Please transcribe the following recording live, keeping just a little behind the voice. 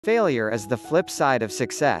Failure is the flip side of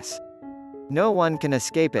success. No one can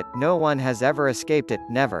escape it, no one has ever escaped it,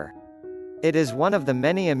 never. It is one of the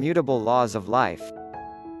many immutable laws of life.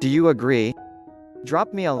 Do you agree?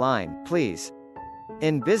 Drop me a line, please.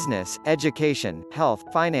 In business, education, health,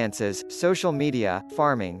 finances, social media,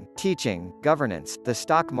 farming, teaching, governance, the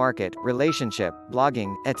stock market, relationship,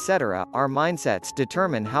 blogging, etc., our mindsets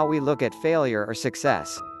determine how we look at failure or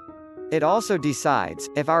success. It also decides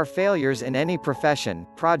if our failures in any profession,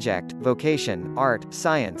 project, vocation, art,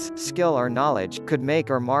 science, skill or knowledge could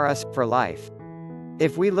make or mar us for life.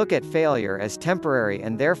 If we look at failure as temporary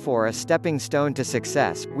and therefore a stepping stone to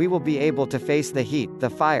success, we will be able to face the heat, the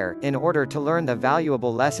fire, in order to learn the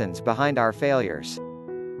valuable lessons behind our failures.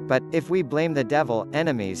 But, if we blame the devil,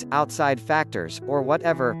 enemies, outside factors, or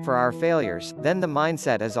whatever, for our failures, then the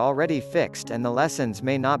mindset is already fixed and the lessons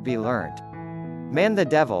may not be learned. Man the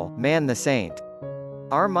devil, man the saint.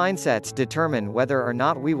 Our mindsets determine whether or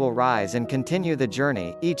not we will rise and continue the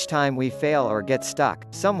journey, each time we fail or get stuck,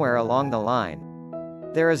 somewhere along the line.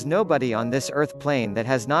 There is nobody on this earth plane that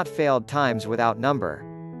has not failed times without number.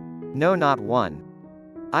 No, not one.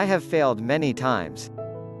 I have failed many times.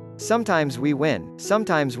 Sometimes we win,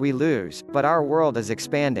 sometimes we lose, but our world is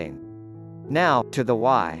expanding. Now, to the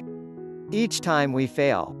why. Each time we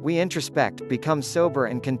fail, we introspect, become sober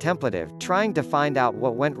and contemplative, trying to find out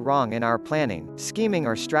what went wrong in our planning, scheming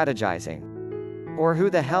or strategizing. Or who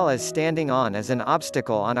the hell is standing on as an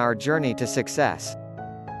obstacle on our journey to success.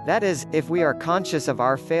 That is, if we are conscious of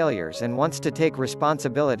our failures and wants to take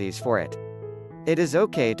responsibilities for it. It is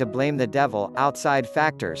okay to blame the devil, outside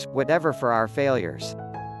factors, whatever for our failures.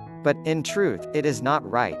 But, in truth, it is not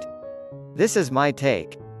right. This is my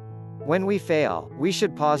take. When we fail, we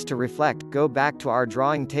should pause to reflect, go back to our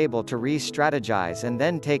drawing table to re-strategize and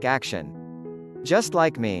then take action. Just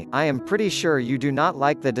like me, I am pretty sure you do not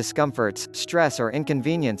like the discomforts, stress or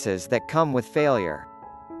inconveniences that come with failure.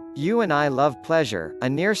 You and I love pleasure, a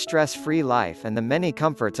near stress-free life and the many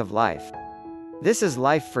comforts of life. This is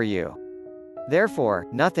life for you. Therefore,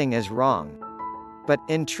 nothing is wrong. But,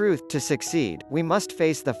 in truth, to succeed, we must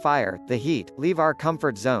face the fire, the heat, leave our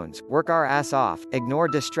comfort zones, work our ass off, ignore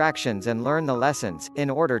distractions and learn the lessons, in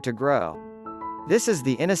order to grow. This is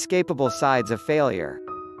the inescapable sides of failure.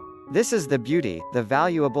 This is the beauty, the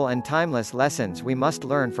valuable and timeless lessons we must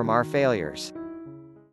learn from our failures.